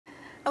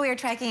We are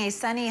tracking a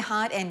sunny,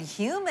 hot, and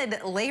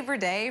humid Labor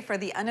Day for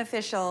the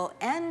unofficial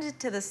end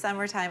to the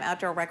summertime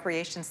outdoor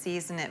recreation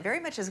season. It very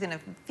much is going to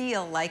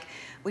feel like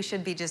we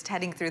should be just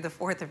heading through the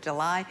 4th of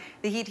July.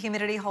 The heat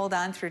humidity hold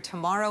on through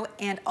tomorrow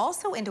and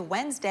also into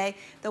Wednesday,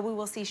 though we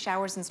will see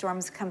showers and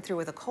storms come through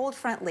with a cold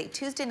front late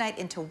Tuesday night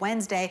into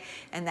Wednesday,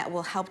 and that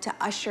will help to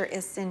usher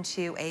us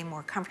into a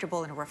more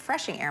comfortable and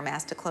refreshing air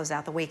mass to close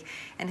out the week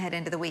and head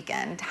into the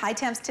weekend. High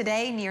temps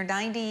today near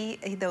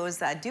 90,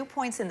 those dew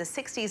points in the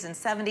 60s and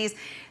 70s.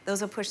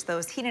 Those will push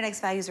those heat index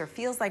values or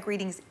feels like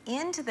readings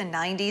into the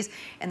 90s,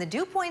 and the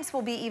dew points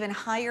will be even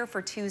higher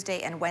for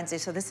Tuesday and Wednesday.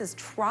 So this is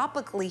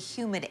tropically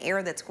humid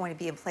air that's going to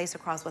be in place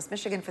across West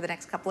Michigan for the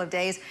next couple of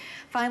days.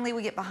 Finally,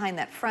 we get behind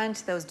that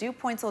front. Those dew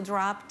points will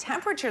drop.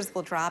 Temperatures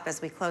will drop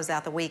as we close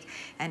out the week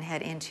and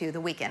head into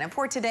the weekend. And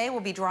for today, we'll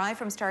be dry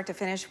from start to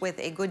finish with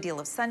a good deal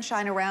of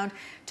sunshine around.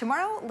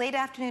 Tomorrow, late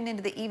afternoon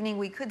into the evening,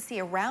 we could see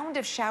a round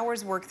of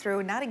showers work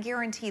through. Not a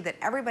guarantee that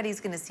everybody's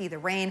going to see the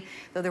rain,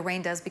 though the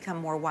rain does become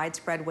more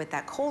widespread with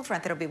that cold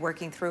front that'll be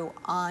working through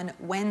on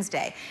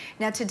Wednesday.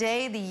 Now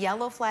today, the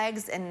yellow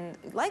flags and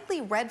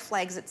likely red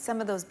flags at some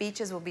of those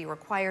beaches will be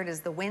required as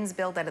the winds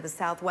build out of the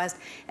southwest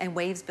and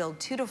waves build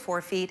 2 to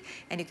 4 feet.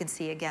 And you can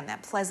see again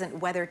that pleasant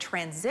weather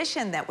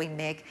transition that we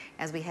make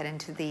as we head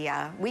into the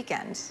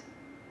weekend.